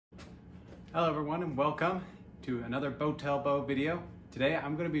Hello everyone and welcome to another Boattail bow video. Today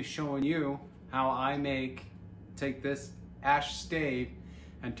I'm going to be showing you how I take this ash stave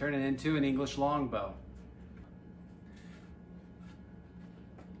and turn it into an English longbow.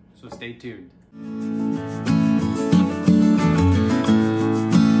 So stay tuned.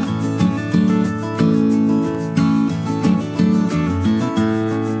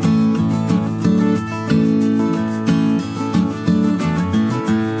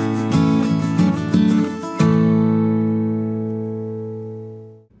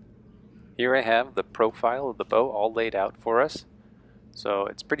 Here I have the profile of the bow all laid out for us. So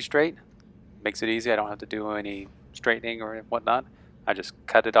it's pretty straight, makes it easy. I don't have to do any straightening or whatnot. I just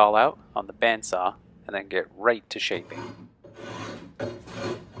cut it all out on the bandsaw and then get right to shaping.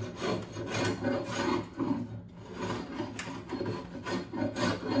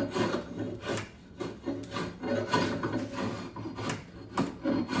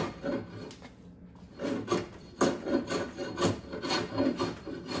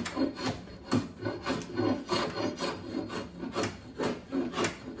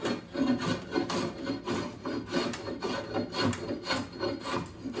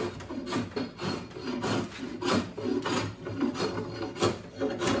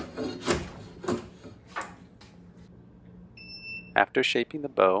 After shaping the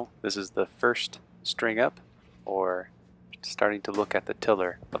bow, this is the first string up, or starting to look at the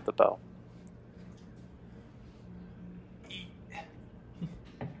tiller of the bow.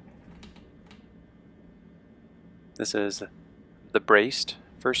 This is the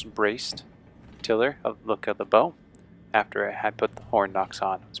first braced tiller of look of the bow. After I had put the horn knocks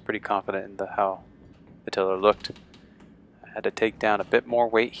on, I was pretty confident in how the tiller looked. I had to take down a bit more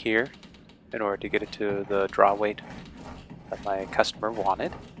weight here in order to get it to the draw weight that my customer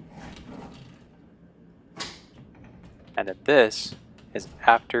wanted. And then this is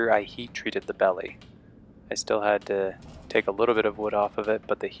after I heat treated the belly. I still had to take a little bit of wood off of it,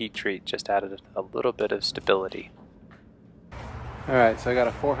 but the heat treat just added a little bit of stability. Alright, so I got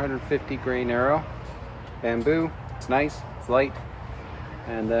a 450 grain arrow, bamboo. It's nice, it's light.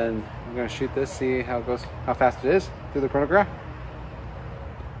 And then I'm going to shoot this, see how it goes, how fast it is through the chronograph.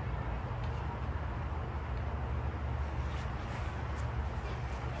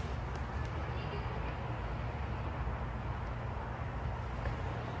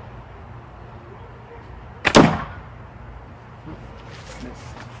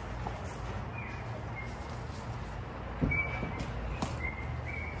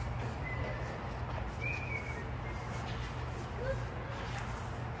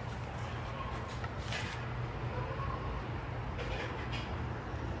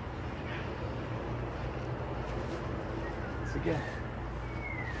 Again.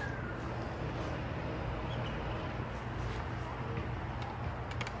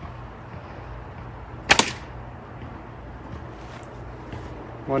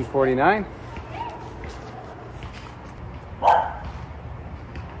 $149.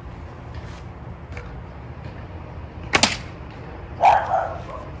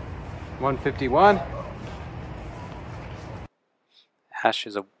 $151. Ash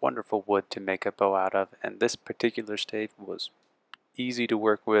is a wonderful wood to make a bow out of, and this particular stave was easy to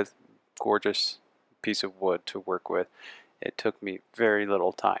work with, gorgeous piece of wood to work with. It took me very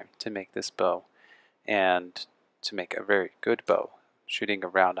little time to make this bow and to make a very good bow, shooting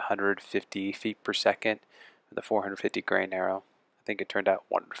around 150 feet per second with a 450 grain arrow. I think it turned out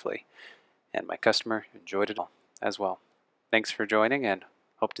wonderfully, and my customer enjoyed it all as well. Thanks for joining, and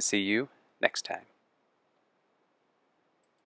hope to see you next time.